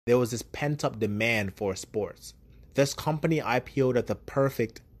there was this pent-up demand for sports. This company IPO'd at the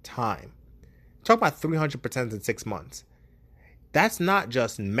perfect time. Talk about 300% in 6 months. That's not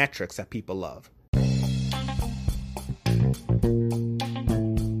just metrics that people love.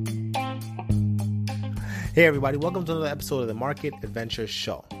 Hey everybody, welcome to another episode of the Market Adventure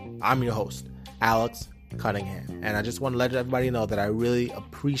Show. I'm your host, Alex Cunningham, and I just want to let everybody know that I really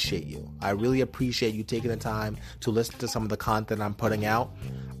appreciate you. I really appreciate you taking the time to listen to some of the content I'm putting out.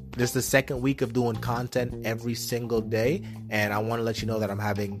 This is the second week of doing content every single day, and I want to let you know that I'm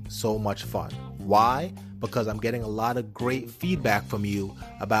having so much fun. Why? Because I'm getting a lot of great feedback from you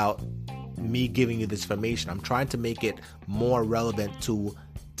about me giving you this information. I'm trying to make it more relevant to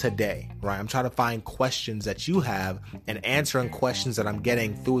today, right? I'm trying to find questions that you have and answering questions that I'm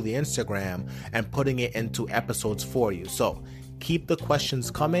getting through the Instagram and putting it into episodes for you. So keep the questions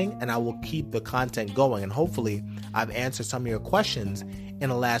coming and I will keep the content going. And hopefully I've answered some of your questions in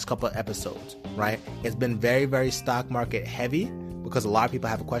the last couple of episodes, right? It's been very, very stock market heavy because a lot of people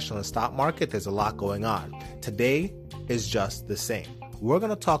have a question on the stock market. There's a lot going on. Today is just the same. We're going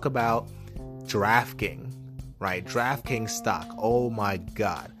to talk about Draftkings. Right, Draftkings stock. Oh my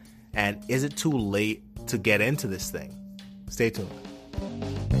God. And is it too late to get into this thing? Stay tuned.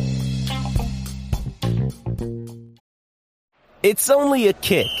 It's only a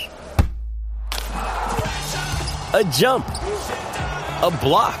kick, a jump, a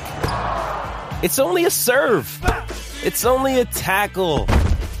block. It's only a serve. It's only a tackle,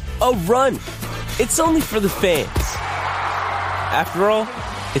 a run. It's only for the fans. After all,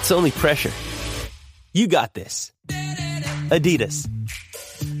 it's only pressure. You got this. Adidas.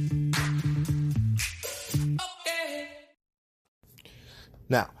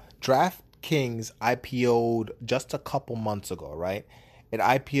 Now, Draftkings IPO'd just a couple months ago, right? It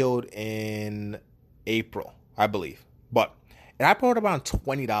IPO'd in April, I believe. But it IPO'd around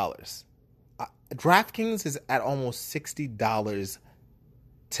 $20. Draftkings is at almost $60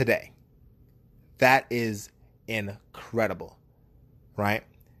 today. That is incredible, right?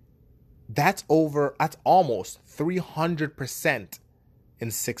 That's almost 300%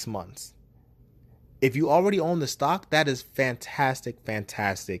 in 6 months. If you already own the stock, that is fantastic,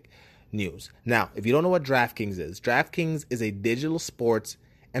 fantastic news. Now, if you don't know what Draftkings is a digital sports,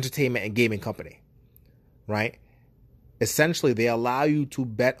 entertainment, and gaming company, right? Essentially, they allow you to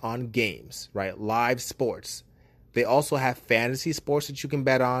bet on games, right? Live sports. They also have fantasy sports that you can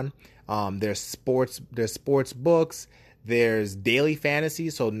bet on. There's sports books. There's daily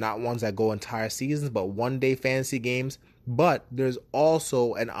fantasy, so not ones that go entire seasons, but one-day fantasy games. But there's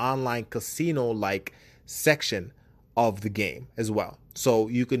also an online casino-like section of the game as well. So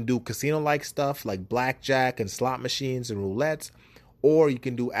you can do casino-like stuff like blackjack and slot machines and roulettes, or you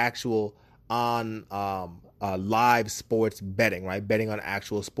can do actual on live sports betting, right? Betting on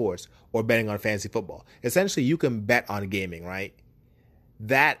actual sports or betting on fantasy football. Essentially, you can bet on gaming, right?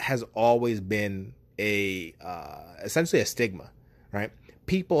 That has always been essentially a stigma, right?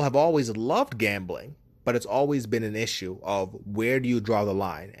 People have always loved gambling, but it's always been an issue of where do you draw the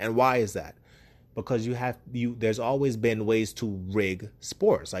line, and why is that? Because there's always been ways to rig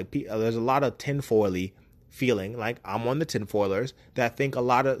sports. Like there's a lot of tinfoily feeling, like I'm one of the tinfoilers that think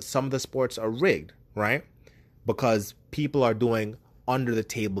some of the sports are rigged, right? Because people are doing under the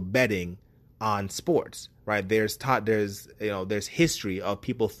table betting on sports, right? There's history of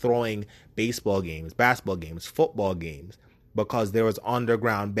people throwing baseball games, basketball games, football games because there was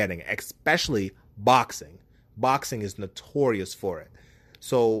underground betting, especially boxing. Boxing is notorious for it.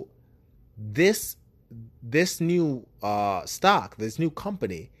 So this new stock, this new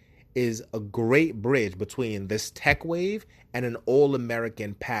company is a great bridge between this tech wave and an old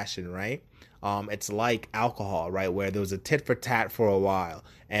American passion, right? It's like alcohol, right? Where there was a tit for tat for a while,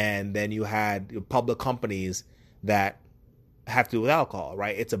 and then you had public companies that have to do with alcohol,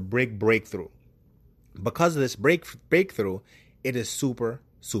 right? It's a big breakthrough. Because of this breakthrough, it is super,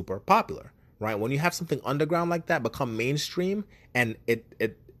 super popular, right? When you have something underground like that become mainstream and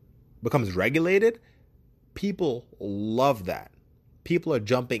it becomes regulated, people love that. People are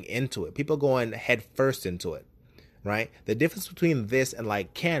jumping into it. People going head first into it. Right? The difference between this and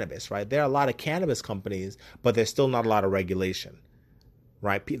like cannabis, right? There are a lot of cannabis companies, but there's still not a lot of regulation,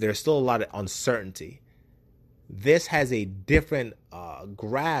 right? There's still a lot of uncertainty. This has a different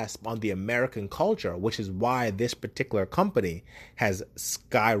grasp on the American culture, which is why this particular company has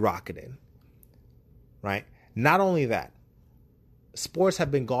skyrocketed, right? Not only that, sports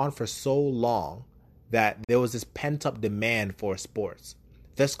have been gone for so long that there was this pent-up demand for sports.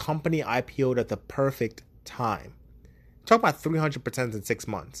 This company IPO'd at the perfect time. Talk about 300% in 6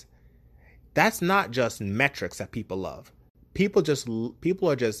 months. That's not just metrics that people love. people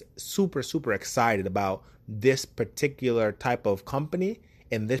are just super, super excited about this particular type of company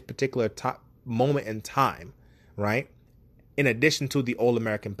in this particular moment in time, right? In addition to the old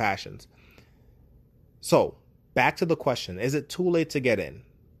American passions. So back to the question, is it too late to get in?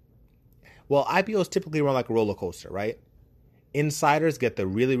 Well, IPOs typically run like a roller coaster, right? Insiders get the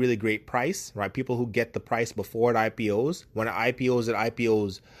really, really great price, right? People who get the price before it IPOs. When it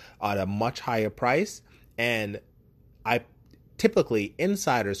IPOs at a much higher price. And typically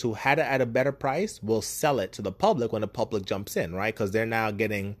insiders who had it at a better price will sell it to the public when the public jumps in, right? Because they're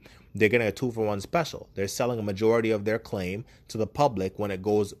getting a 2-for-1 special. They're selling a majority of their claim to the public when it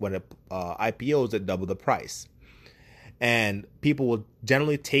IPOs at double the price. And people will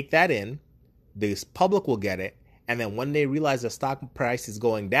generally take that in. The public will get it. And then when they realize the stock price is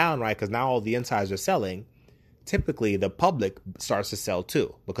going down, right, because now all the insiders are selling, typically the public starts to sell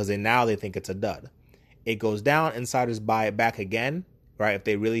too, because they think it's a dud. It goes down, insiders buy it back again, right? If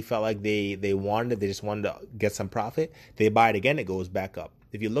they really felt like they wanted it, they just wanted to get some profit, they buy it again, it goes back up.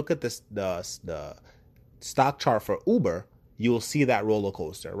 If you look at the stock chart for Uber, you'll see that roller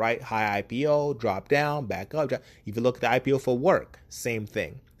coaster, right? High IPO, drop down, back up. If you look at the IPO for work, same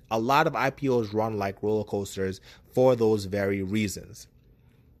thing. A lot of IPOs run like roller coasters for those very reasons.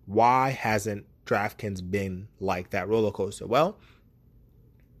 Why hasn't DraftKings been like that roller coaster? Well,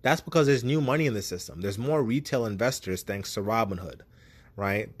 that's because there's new money in the system. There's more retail investors thanks to Robinhood,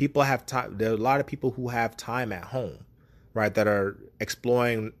 right? People have time. There are a lot of people who have time at home, right, that are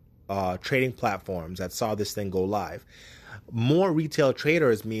exploring trading platforms that saw this thing go live. More retail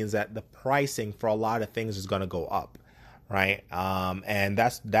traders means that the pricing for a lot of things is going to go up. Right. And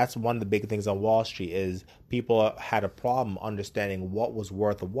that's one of the big things on Wall Street is people had a problem understanding what was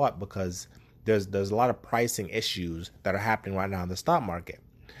worth of what, because there's a lot of pricing issues that are happening right now in the stock market.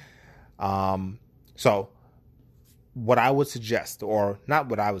 So what I would suggest, or not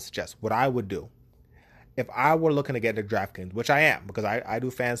what I would suggest, what I would do if I were looking to get into DraftKings, which I am because I do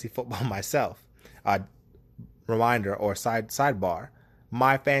fantasy football myself. Reminder or sidebar,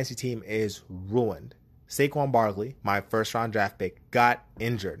 my fantasy team is ruined. Saquon Barkley, my first-round draft pick, got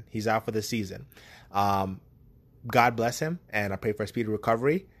injured. He's out for the season. God bless him, and I pray for a speedy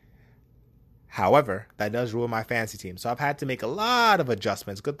recovery. However, that does ruin my fantasy team. So I've had to make a lot of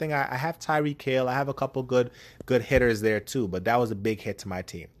adjustments. Good thing I have Tyreek Hill. I have a couple good hitters there too, but that was a big hit to my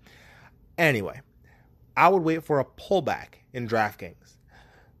team. Anyway, I would wait for a pullback in DraftKings.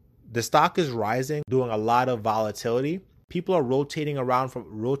 The stock is rising, doing a lot of volatility. People are rotating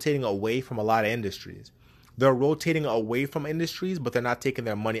away from a lot of industries. They're rotating away from industries, but they're not taking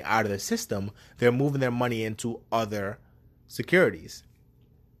their money out of the system. They're moving their money into other securities.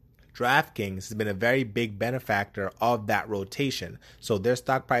 DraftKings has been a very big benefactor of that rotation. So their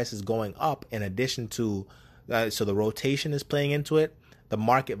stock price is going up in addition to, so the rotation is playing into it, the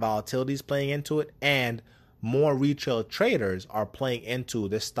market volatility is playing into it, and more retail traders are playing into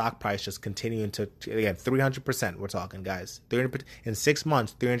this stock price just continuing to, again, 300%. We're talking, guys. 300% in 6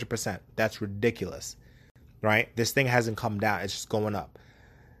 months, 300%. That's ridiculous, right? This thing hasn't come down. It's just going up.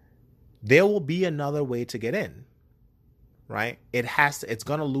 There will be another way to get in, right? It's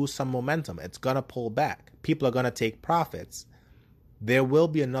going to lose some momentum. It's going to pull back. People are going to take profits. There will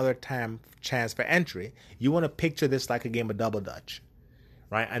be another chance for entry. You want to picture this like a game of double dutch.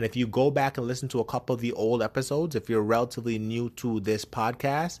 Right. And if you go back and listen to a couple of the old episodes, if you're relatively new to this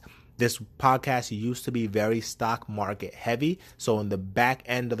podcast used to be very stock market heavy. So in the back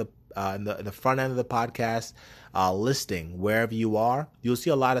end of the front end of the podcast listing, wherever you are, you'll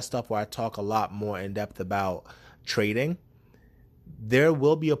see a lot of stuff where I talk a lot more in depth about trading. There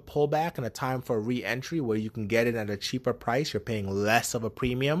will be a pullback and a time for re-entry where you can get it at a cheaper price. You're paying less of a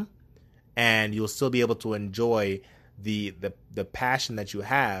premium and you'll still be able to enjoy the passion that you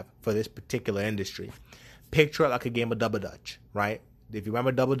have for this particular industry. Picture it like a game of double dutch, right? If you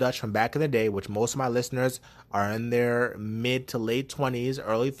remember double dutch from back in the day, which most of my listeners are in their mid to late 20s,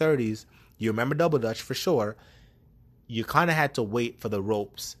 early 30s, you remember double dutch for sure. You kind of had to wait for the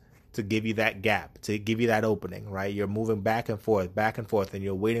ropes to give you that gap, to give you that opening, right? You're moving back and forth, and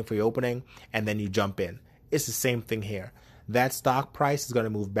you're waiting for your opening, and then you jump in. It's the same thing here. That stock price is going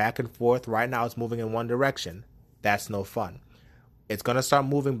to move back and forth. Right now, it's moving in one direction. That's no fun. It's going to start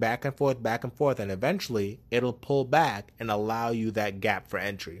moving back and forth, and eventually it'll pull back and allow you that gap for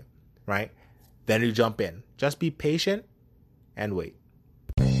entry, right? Then you jump in. Just be patient and wait.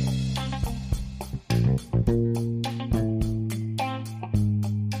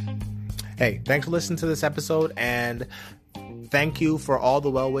 Hey, thanks for listening to this episode, and thank you for all the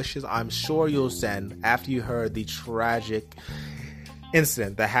well wishes I'm sure you'll send after you heard the tragic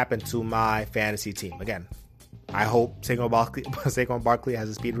incident that happened to my fantasy team. Again, I hope Saquon Barkley has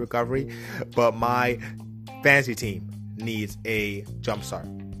a speedy recovery, but my fantasy team needs a jump start.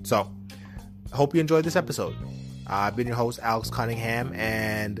 So, I hope you enjoyed this episode. I've been your host, Alex Cunningham,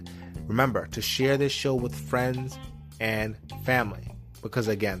 and remember to share this show with friends and family, because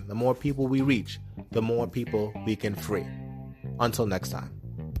again, the more people we reach, the more people we can free. Until next time.